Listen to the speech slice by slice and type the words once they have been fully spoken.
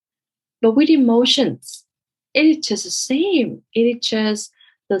But with emotions, it is just the same. It is just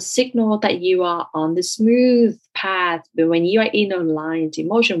the signal that you are on the smooth path. But when you are in aligned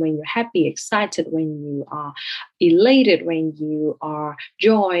emotion, when you're happy, excited, when you are elated, when you are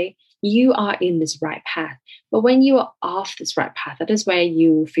joy, you are in this right path. But when you are off this right path, that is where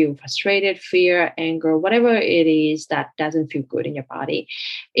you feel frustrated, fear, anger, whatever it is that doesn't feel good in your body.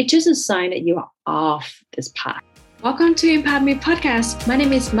 It's just a sign that you are off this path. Welcome to Empower Me podcast. My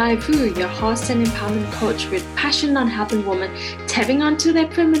name is Mai Fu, your host and empowerment coach with passion on helping women tapping onto their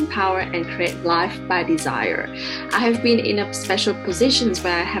feminine power and create life by desire. I have been in a special positions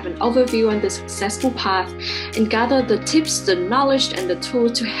where I have an overview on the successful path and gather the tips, the knowledge, and the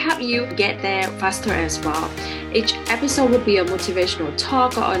tools to help you get there faster as well. Each episode will be a motivational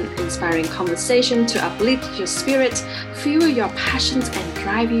talk or an inspiring conversation to uplift your spirit, fuel your passions, and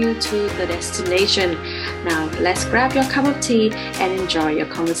drive you to the destination. Now, let's grab your cup of tea and enjoy your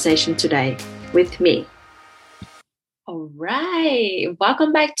conversation today with me. All right,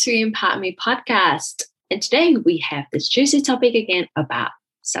 welcome back to Empower Me podcast. And today we have this juicy topic again about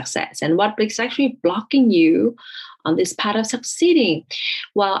success and what is actually blocking you on this path of succeeding.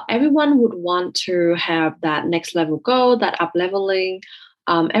 Well, everyone would want to have that next level goal, that up leveling.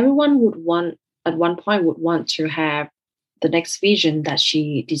 Everyone would want, at one point, would want to have the next vision that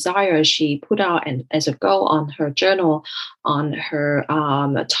she desires. She put out as a goal on her journal, on her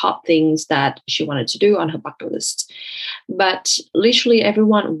top things that she wanted to do on her bucket list. But literally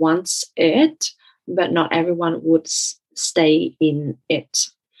everyone wants it, but not everyone would stay in it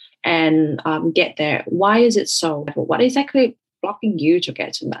and get there. Why is it so? What is actually blocking you to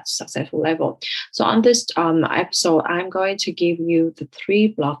get to that successful level? So on this episode, I'm going to give you the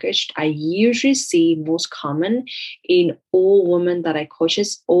 3 blockages I usually see most common in all women that I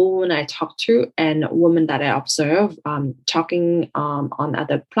coaches, all women I talk to, and women that I observe talking on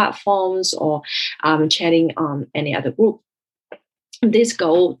other platforms or chatting on any other group. This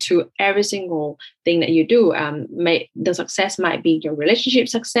go to every single thing that you do. The success might be your relationship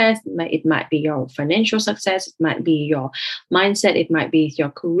success. It might be your financial success. It might be your mindset. It might be your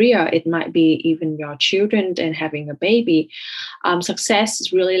career. It might be even your children and having a baby. Success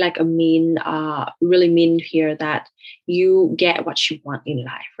is really like really mean here that you get what you want in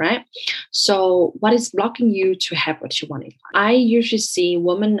life, right? So what is blocking you to have what you want in life? I usually see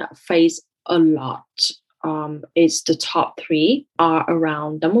women face a lot. It's the top 3 are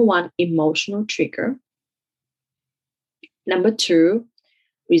around, number 1, emotional trigger. Number 2,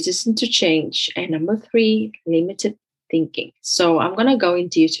 resistance to change. And number 3, limited thinking. So I'm going to go in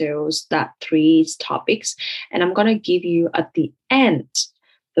details that 3 topics, and I'm going to give you at the end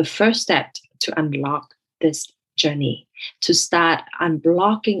the first step to unlock this journey, to start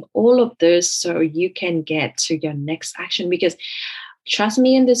unblocking all of this so you can get to your next action. Because trust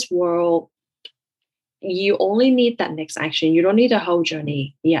me, in this world, you only need that next action. You don't need a whole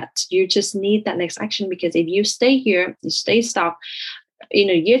journey yet. You just need that next action, because if you stay here, you stay stuck,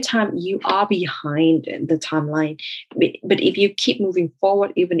 in a year time, you are behind the timeline. But if you keep moving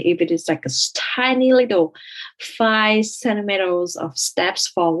forward, even if it is like a tiny little 5 centimeters of steps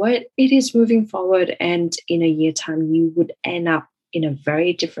forward, it is moving forward. And in a year time, you would end up in a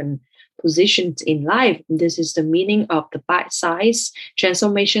very different positions in life. This is the meaning of the bite-sized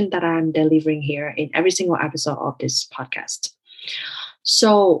transformation that I'm delivering here in every single episode of this podcast.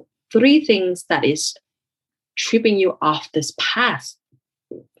 So 3 things that is tripping you off this path.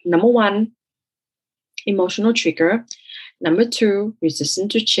 Number 1, emotional trigger. Number 2,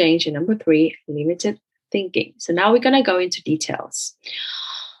 resistance to change. And number 3, limited thinking. So now we're going to go into details.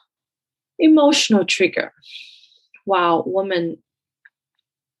 Emotional trigger. Wow, woman,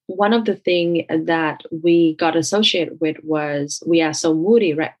 one of the things that we got associated with was we are so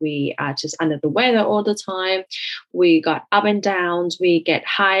moody, right? We are just under the weather all the time. We got up and downs. We get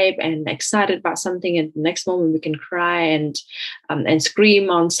hype and excited about something, and the next moment we can cry and scream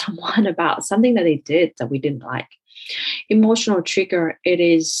on someone about something that they did that we didn't like. Emotional trigger, it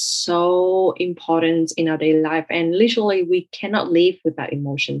is so important in our daily life, and literally we cannot live without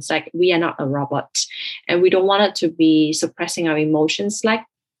emotions. Like, we are not a robot, and we don't want it to be suppressing our emotions like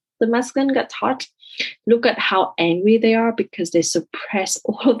the masculine got taught. Look at how angry they are, because they suppress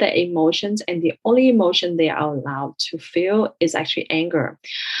all of their emotions, and the only emotion they are allowed to feel is actually anger.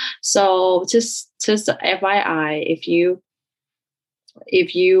 So just FYI, if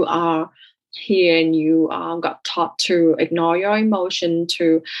you are here and you got taught to ignore your emotion,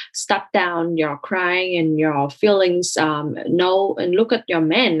 to step down your crying and your feelings, no, and look at your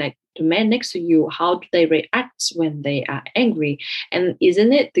man, like the man next to you, how do they react when they are angry? And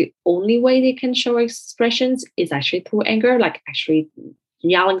isn't it the only way they can show expressions is actually through anger? Like, actually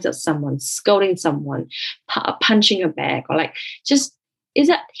yelling at someone, scolding someone, punching a bag, or like just, is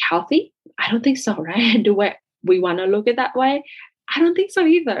that healthy? I don't think so, right? Do we want to look at that way? I don't think so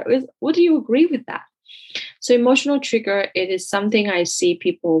either. Would you agree with that? So emotional trigger, it is something I see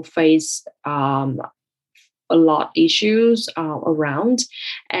people face a lot issues around,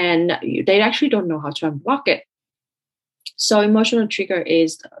 and they actually don't know how to unblock it. So emotional trigger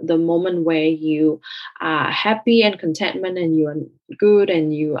is the moment where you are happy and contentment, and you are good,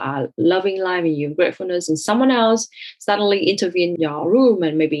 and you are loving life, and you gratefulness, and someone else suddenly intervene in your room,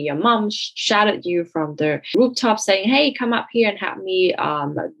 and maybe your mom shout at you from the rooftop saying, hey, come up here and help me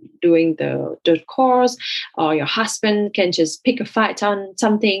doing the chores, or your husband can just pick a fight on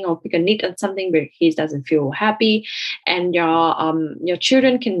something or pick a nit on something but he doesn't feel happy, and your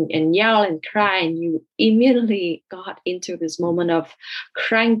children can and yell and cry, and you immediately got into this moment of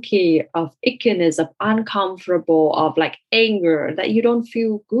cranky, of ickiness, of uncomfortable, of like anger, that you don't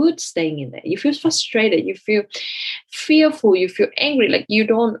feel good staying in there. You feel frustrated, you feel fearful, you feel angry, like you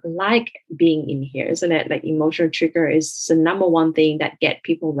don't like being in here, isn't it? Like emotional trigger is the number one thing that get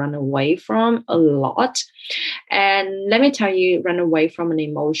people run away from a lot. And let me tell you, run away from an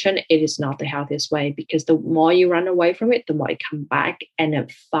emotion, it is not the healthiest way, because the more you run away from it, the more it come back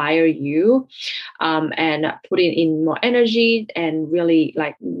and fire you, and put in more energy and really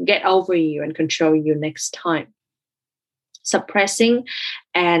like get over you and control you next time. Suppressing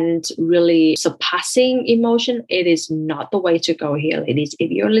and really surpassing emotion, it is not the way to go here, ladies.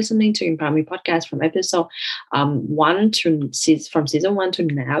 If you're listening to Empower Me podcast from episode from season 1 to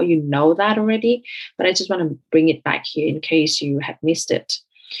now, you know that already, but I just want to bring it back here in case you have missed it.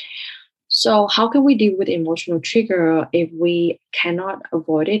 So how can we deal with emotional trigger if we cannot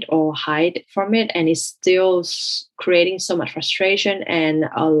avoid it or hide from it, and it's still creating so much frustration and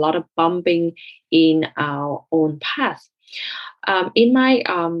a lot of bumping in our own path? In my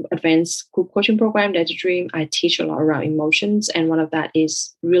advanced group coaching program, Dare to Dream, I teach a lot around emotions. And one of that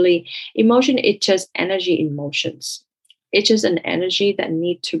is really emotion. It's just energy in motions. It's just an energy that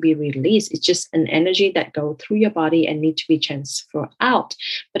need to be released. It's just an energy that go through your body and need to be transferred out.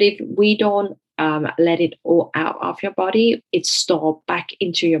 But if we don't let it all out of your body, it's stored back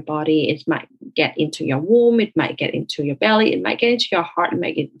into your body. It might get into your womb, it might get into your belly, it might get into your heart, it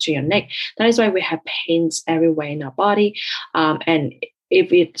might get into your neck. That is why we have pains everywhere in our body. And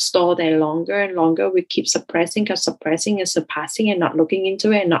if it store there longer and longer, we keep suppressing, because suppressing is surpassing and not looking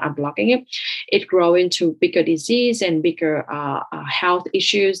into it and not unblocking it. It grow into bigger disease and bigger health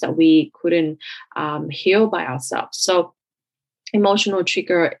issues that we couldn't heal by ourselves. So emotional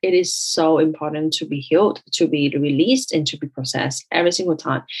trigger, it is so important to be healed, to be released, and to be processed every single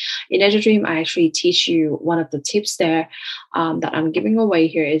time. In Dare to Dream, I actually teach you one of the tips there that I'm giving away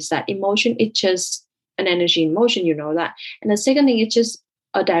here is that emotion, it's just an energy in motion, you know that. And the second thing, it's just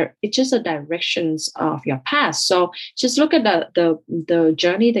a directions of your past. So just look at the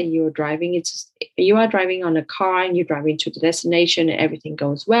journey that you're driving. It's you are driving on a car and you're driving to the destination and everything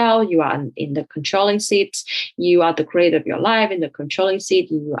goes well. You are in the controlling seats. You are the creator of your life in the controlling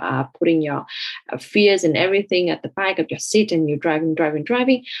seat. You are putting your fears and everything at the back of your seat, and you're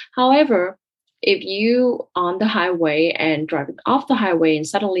driving. However, if you on the highway and driving off the highway and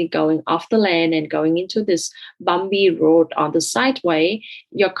suddenly going off the lane and going into this bumpy road on the sideway,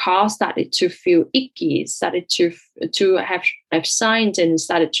 your car started to feel icky, started to have signs and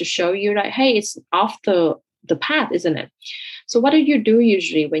started to show you that, hey, it's off the path, isn't it? So what do you do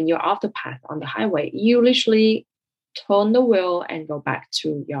usually when you're off the path on the highway? You literally turn the wheel and go back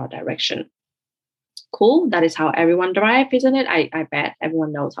to your direction. Cool. That is how everyone drive, isn't it? I bet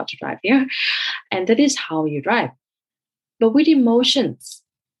everyone knows how to drive here. And that is how you drive. But with emotions,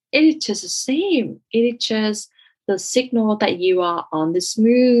 it is just the same. It is just the signal that you are on the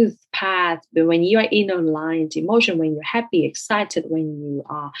smooth path. But when you are in aligned emotion, when you're happy, excited, when you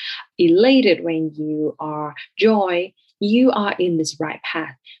are elated, when you are joy, you are in this right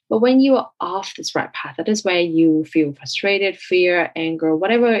path. But when you are off this right path, that is where you feel frustrated, fear, anger,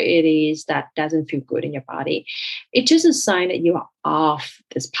 whatever it is that doesn't feel good in your body. It's just a sign that you are off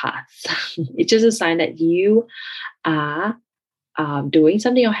this path. It's just a sign that you are doing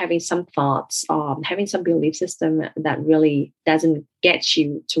something or having some thoughts, having some belief system that really doesn't get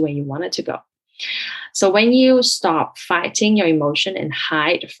you to where you want it to go. So when you stop fighting your emotion and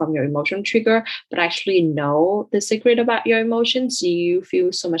hide from your emotion trigger, but actually know the secret about your emotions, you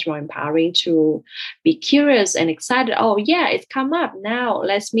feel so much more empowering to be curious and excited. Oh yeah, it's come up. Now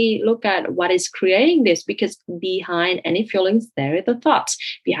let's me look at what is creating this, because behind any feelings, there is a thought.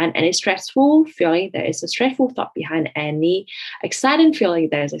 Behind any stressful feeling, there is a stressful thought. Behind any exciting feeling,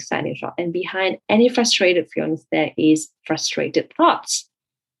 there is exciting thought. And behind any frustrated feelings, there is frustrated thoughts.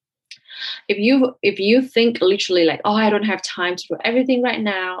 If you think literally like, oh, I don't have time to do everything right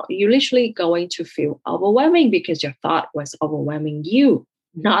now, you're literally going to feel overwhelming because your thought was overwhelming you,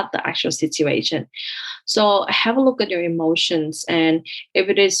 not the actual situation. So have a look at your emotions. And if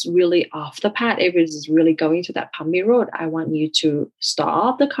it is really off the path, if it is really going to that bumpy road, I want you to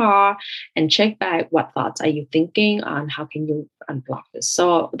stop the car and check back what thoughts are you thinking and how can you unblock this.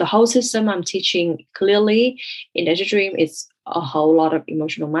 So the whole system I'm teaching clearly in Edge Dream is a whole lot of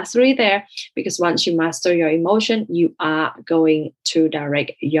emotional mastery there, because once you master your emotion, you are going to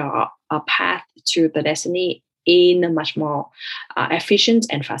direct your path to the destiny in a much more efficient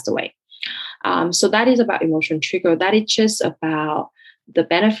and faster way. So that is about emotion trigger. That is just about the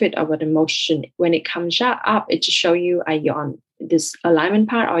benefit of an emotion. When it comes up, it just show you, are you on this alignment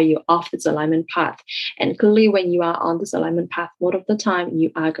path or are you off this alignment path? And clearly when you are on this alignment path, most of the time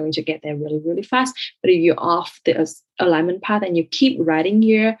you are going to get there really, really fast. But if you're off the alignment path and you keep riding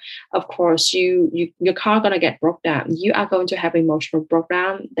here, of course, your car gonna get broke down. You are going to have emotional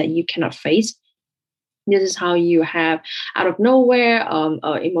breakdown that you cannot face. This is how you have out of nowhere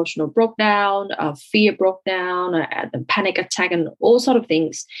emotional breakdown, fear breakdown, panic attack, and all sort of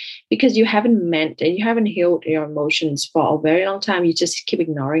things, because you haven't meant and you haven't healed your emotions for a very long time. You just keep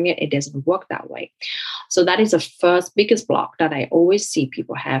ignoring it. It doesn't work that way. So that is the first biggest block that I always see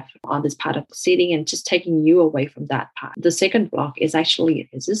people have on this part of sitting and just taking you away from that part. The second block is actually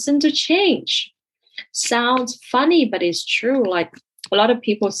resistance to change. Sounds funny, but it's true. Like, a lot of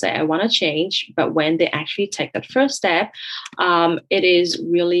people say, I want to change, but when they actually take that first step, it is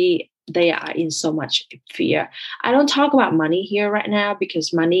really, they are in so much fear. I don't talk about money here right now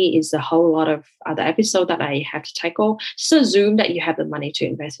because money is a whole lot of other episode that I have to tackle. Just assume that you have the money to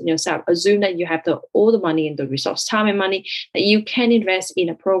invest in yourself. Assume that you have all the money and the resource, time and money that you can invest in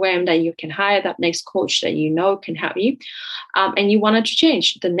a program, that you can hire that next coach that you know can help you. And you wanted to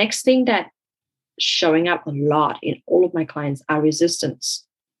change. The next thing that showing up a lot in all of my clients are resistance.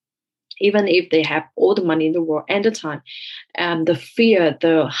 Even if they have all the money in the world and the time, the fear,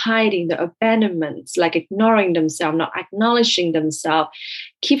 the hiding, the abandonments, like ignoring themselves, not acknowledging themselves,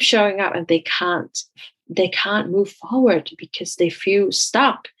 keep showing up, and they can't move forward because they feel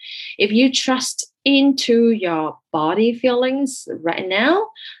stuck. If you trust into your body feelings right now,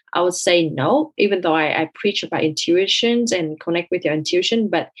 I would say no, even though I preach about intuitions and connect with your intuition,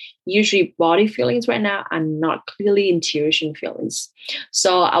 but usually body feelings right now are not clearly intuition feelings.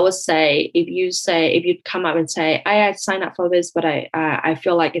 So I would say, if you come up and say, I signed up for this, but I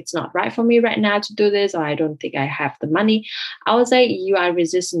feel like it's not right for me right now to do this, or I don't think I have the money, I would say you are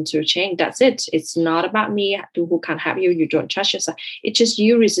resistant to change. That's it. It's not about me who can't help you. You don't trust yourself. It's just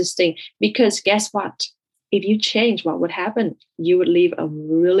you resisting, because guess what? If you change, what would happen? You would live a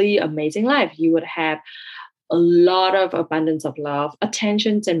really amazing life. You would have a lot of abundance of love,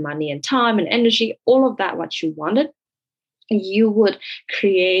 attentions and money and time and energy, all of that, what you wanted. You would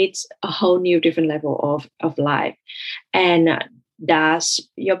create a whole new different level of life. And does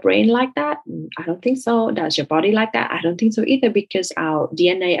your brain like that? I don't think so. Does your body like that? I don't think so either, because our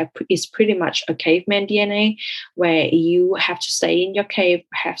DNA is pretty much a caveman DNA, where you have to stay in your cave,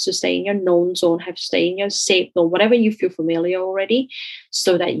 have to stay in your known zone, have to stay in your safe zone, whatever you feel familiar already,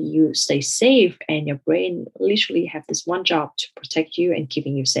 so that you stay safe. And your brain literally have this one job to protect you and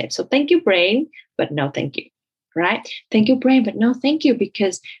keeping you safe. So thank you, brain, but no thank you. Right? Thank you, brain, but no thank you,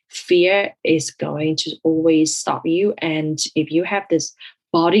 because fear is going to always stop you. And if you have this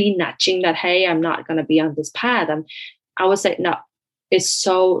body nudging that, hey, I'm not going to be on this path, I would say, no, it's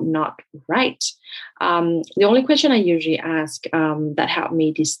so not right. The only question I usually ask that help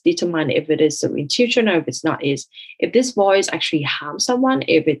me determine if it is intuition or if it's not is, if this voice actually harms someone,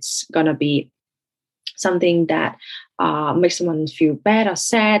 if it's going to be something that makes someone feel bad or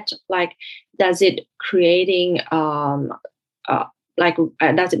sad, like, does it creating does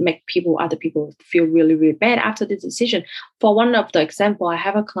it make other people feel really, really bad after the decision? For one of the example, I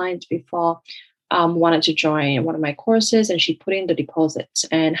have a client before wanted to join one of my courses, and she put in the deposits,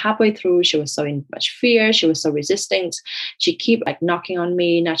 and halfway through she was so in much fear, she was so resistant, she keep like knocking on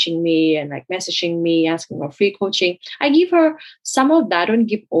me, nudging me, and like messaging me asking for free coaching. I give her some of that, I don't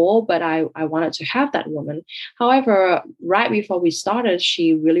give all, but I wanted to have that woman. However, right before we started,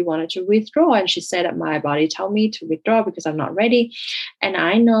 she really wanted to withdraw, and she said that my body told me to withdraw because I'm not ready. And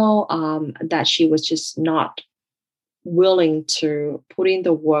I know that she was just not willing to put in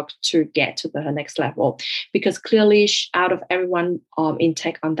the work to get to the next level, because clearly out of everyone in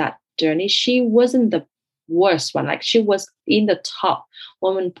tech on that journey, she wasn't the worst one. Like, she was in the top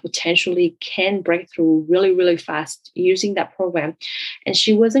woman, potentially can break through really, really fast using that program, and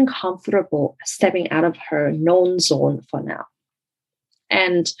she wasn't comfortable stepping out of her known zone for now.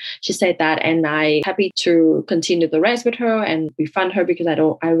 And she said that, and I happy to continue the rest with her and refund her because I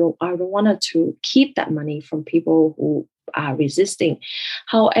don't want her to keep that money from people who are resisting.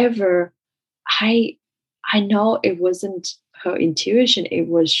 However, I I know it wasn't her intuition; it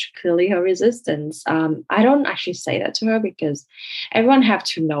was clearly her resistance. I don't actually say that to her because everyone have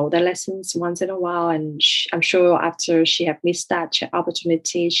to know the lessons once in a while, and I'm sure after she have missed that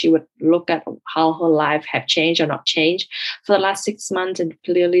opportunity, she would look at how her life have changed or not changed for the last 6 months and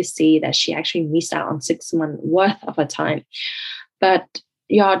clearly see that she actually missed out on 6 months worth of her time. But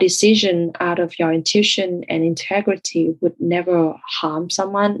your decision out of your intuition and integrity would never harm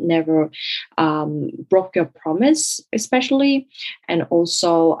someone, never broke your promise, especially, and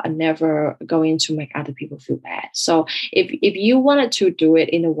also never going to make other people feel bad. So if you wanted to do it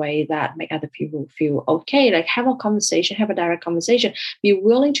in a way that make other people feel okay, like have a conversation, have a direct conversation, be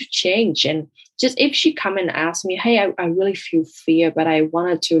willing to change. And just if she come and ask me, hey, I really feel fear, but I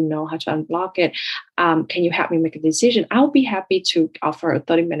wanted to know how to unblock it. Can you help me make a decision? I'll be happy to offer her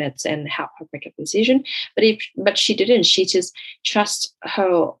 30 minutes and help her make a decision. But she didn't. She just trust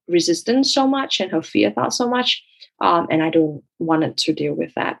her resistance so much and her fear thought so much. And I don't want it to deal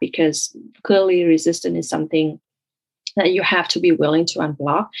with that because clearly resistance is something that you have to be willing to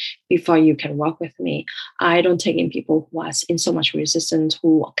unblock before you can work with me. I don't take in people who are in so much resistance,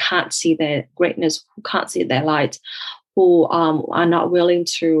 who can't see their greatness, who can't see their light, who are not willing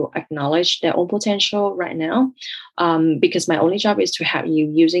to acknowledge their own potential right now. Because my only job is to have you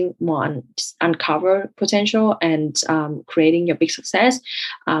using more uncover potential and creating your big success.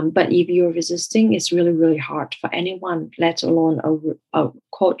 But if you're resisting, it's really, really hard for anyone, let alone a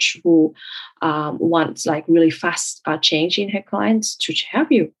coach who wants like really fast change in her clients to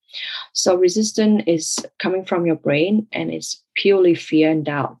help you. So resistance is coming from your brain and it's purely fear and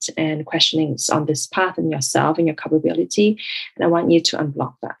doubt and questionings on this path and yourself and your capability. And I want you to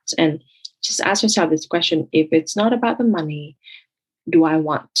unblock that. And just ask yourself this question: if it's not about the money, do I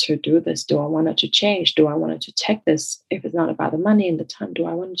want to do this? Do I want it to change? Do I want it to take this? If it's not about the money and the time, do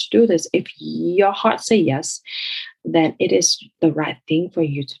I want it to do this? If your heart say yes, then it is the right thing for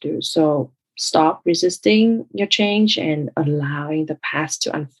you to do. So stop resisting your change and allowing the path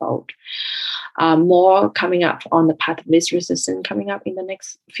to unfold. More coming up on the path of least resistance coming up in the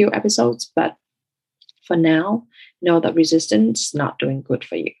next few episodes. But for now, know that resistance is not doing good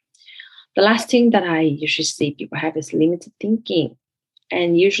for you. The last thing that I usually see people have is limited thinking.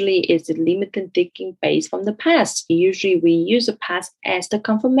 And usually it's a limited thinking based from the past. Usually we use the past as the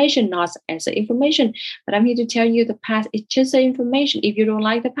confirmation, not as the information. But I'm here to tell you the past is just the information. If you don't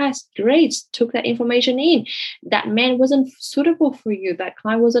like the past, great, took that information in. That man wasn't suitable for you. That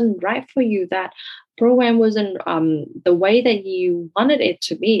client wasn't right for you. That program wasn't the way that you wanted it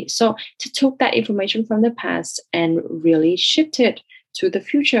to be. So to take that information from the past and really shift it to the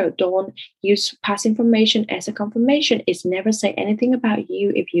future. Don't use past information as a confirmation. It's never say anything about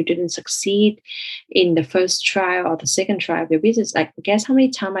you if you didn't succeed in the first try or the second try of your business. Like, guess how many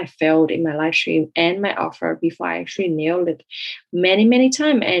times I failed in my live stream and my offer before I actually nailed it? Many, many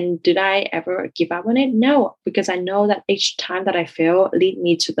times. And did I ever give up on it? No, because I know that each time that I fail lead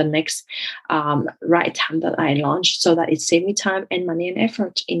me to the next right time that I launched, so that it saved me time and money and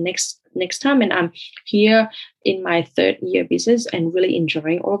effort in next time. And I'm here in my third year business and really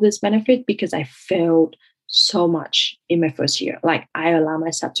enjoying all of this benefit because I failed so much in my first year. Like, I allow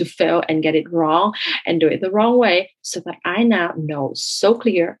myself to fail and get it wrong and do it the wrong way so that I now know so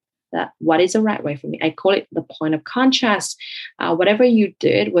clear that what is the right way for me. I call it the point of contrast. Whatever you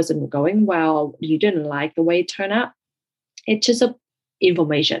did wasn't going well, you didn't like the way it turned out, it's just a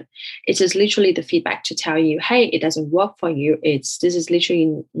information. It's just literally the feedback to tell you, hey, it doesn't work for you. This is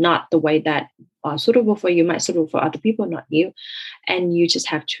literally not the way that suitable for you, might suitable for other people, not you. And you just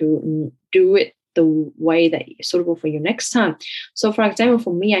have to do it the way that is suitable for you next time. So for example,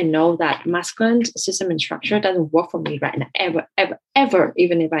 for me, I know that masculine system and structure doesn't work for me right now, ever.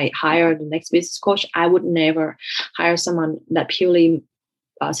 Even if I hire the next business coach, I would never hire someone that purely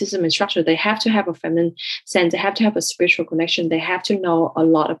system and structure. They have to have a feminine sense. They have to have a spiritual connection. They have to know a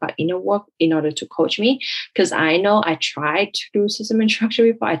lot about inner work in order to coach me. Because I know I tried to do system and structure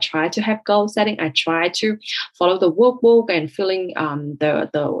before. I tried to have goal setting. I tried to follow the workbook and filling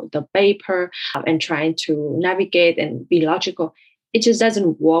the paper and trying to navigate and be logical. It just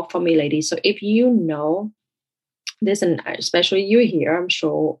doesn't work for me, ladies. So if you know this, and especially you here, I'm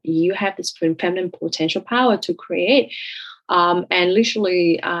sure you have this feminine potential power to create And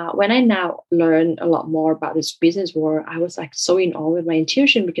literally, when I now learn a lot more about this business world, I was like so in awe with my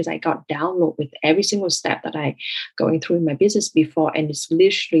intuition because I got download with every single step that I going through in my business before, and it's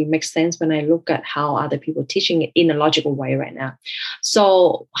literally makes sense when I look at how other people teaching it in a logical way right now.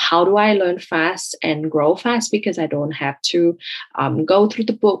 So how do I learn fast and grow fast? Because I don't have to go through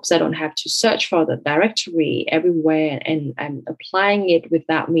the books. I don't have to search for the directory everywhere and applying it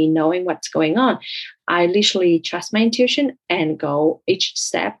without me knowing what's going on. I literally trust my intuition and go each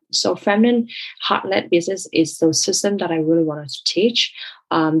step. So feminine heart-led business is the system that I really wanted to teach,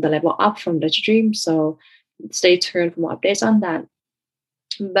 the level up from Digi Dream. So stay tuned for more updates on that.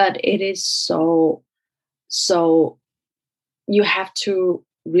 But it is so you have to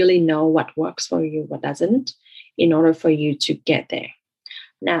really know what works for you, what doesn't, in order for you to get there.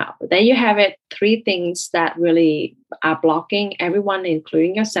 Now, there you have it. 3 things that really are blocking everyone,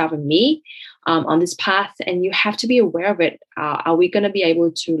 including yourself and me, on this path. And you have to be aware of it. Are we going to be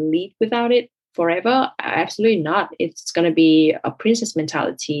able to lead without it forever? Absolutely not. It's going to be a princess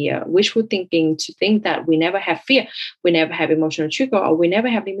mentality, wishful thinking to think that we never have fear, we never have emotional trigger, or we never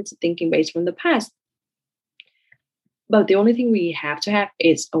have limited thinking based from the past. But the only thing we have to have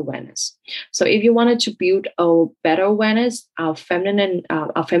is awareness. So if you wanted to build a better awareness, our feminine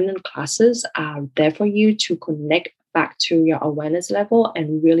classes are there for you to connect back to your awareness level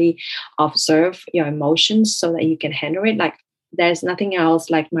and really observe your emotions so that you can handle it. Like there's nothing else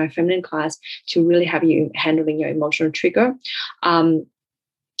like my feminine class to really have you handling your emotional trigger.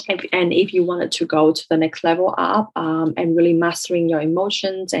 If you wanted to go to the next level up and really mastering your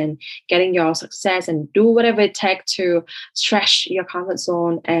emotions and getting your success and do whatever it takes to stretch your comfort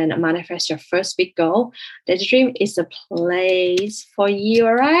zone and manifest your first big goal, Digi Dream is the place for you.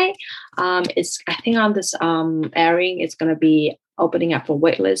 All right. I think on this airing, it's going to be opening up for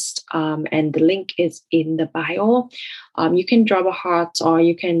waitlist, and the link is in the bio. You can drop a heart or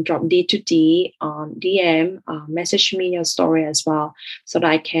you can drop D2D on DM, message me your story as well so that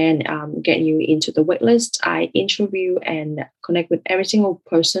I can get you into the waitlist. I interview and connect with every single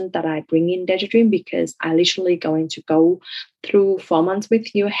person that I bring in Digi Dream because I literally going to go through 4 months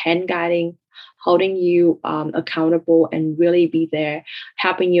with you, hand guiding, holding you accountable and really be there,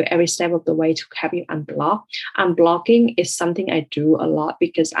 helping you every step of the way to help you unblock. Unblocking is something I do a lot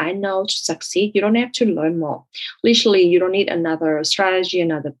because I know to succeed, you don't have to learn more. Literally, you don't need another strategy,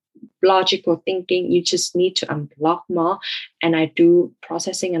 another logical thinking. You just need to unblock more. And I do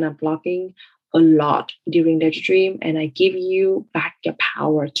processing and unblocking a lot during the dream, and I give you back your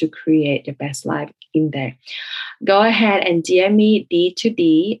power to create your best life in there. Go ahead and DM me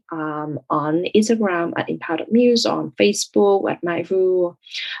D2D on Instagram at Empowered Muse, on Facebook at Maivu,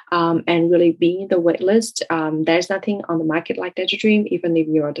 and really being the waitlist. There's nothing on the market like Digi Dream. Even if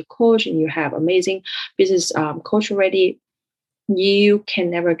you're the coach and you have amazing business coach already, you can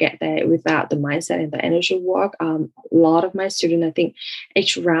never get there without the mindset and the energy work. A lot of my students, I think,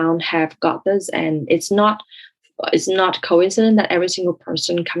 each round have got this, and it's not coincident that every single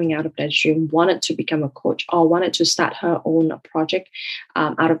person coming out of that dream wanted to become a coach or wanted to start her own project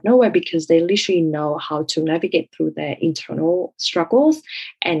out of nowhere because they literally know how to navigate through their internal struggles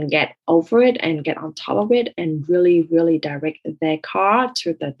and get over it and get on top of it and really, really direct their car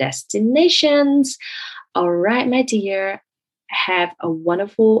to the destinations. All right, my dear. Have a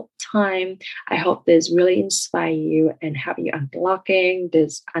wonderful time. I hope this really inspire you and help you unblocking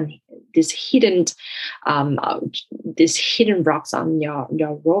this hidden rocks on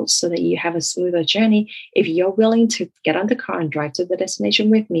your road so that you have a smoother journey. If you're willing to get on the car and drive to the destination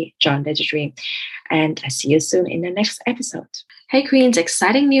with me, join Digi Dream. And I see you soon in the next episode. Hey Queens,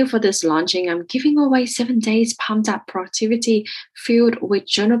 exciting news for this launching. I'm giving away 7 days pumped up productivity filled with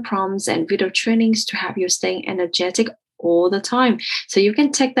journal prompts and video trainings to help you stay energetic all the time so you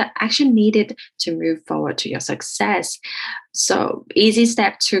can take the action needed to move forward to your success. So easy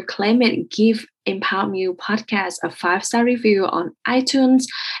step to claim it: give Empowered Muse podcast a 5-star review on iTunes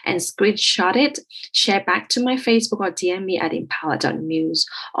and screenshot it, share back to my Facebook or DM me at empowered.muse.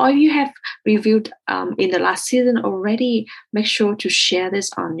 Or if you have reviewed in the last season already, make sure to share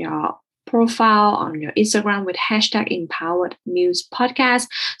this on your profile on your Instagram with hashtag Empowered Muse podcast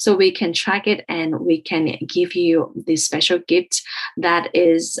so we can track it and we can give you this special gift that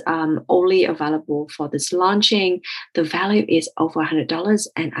is only available for this launching. The value is over $100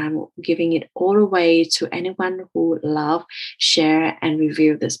 and I'm giving it all away to anyone who love, share, and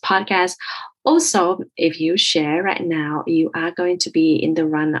review this podcast. Also, if you share right now, you are going to be in the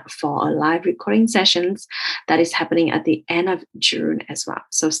run for a live recording sessions that is happening at the end of June as well.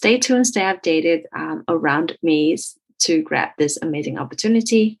 So stay tuned, stay updated around me to grab this amazing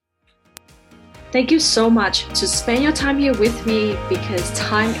opportunity. Thank you so much to spend your time here with me, because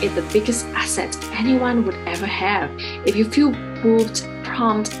time is the biggest asset anyone would ever have. If you feel moved,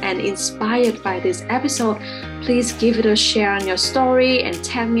 prompted, and inspired by this episode, please give it a share on your story and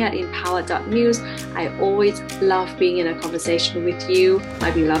tag me at empowered.news. I always love being in a conversation with you,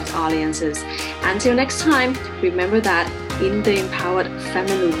 my beloved audiences. Until next time, remember that in the empowered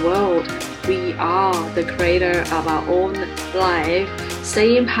family world, we are the creator of our own life.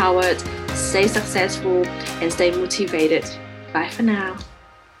 Stay empowered, stay successful, and stay motivated. Bye for now.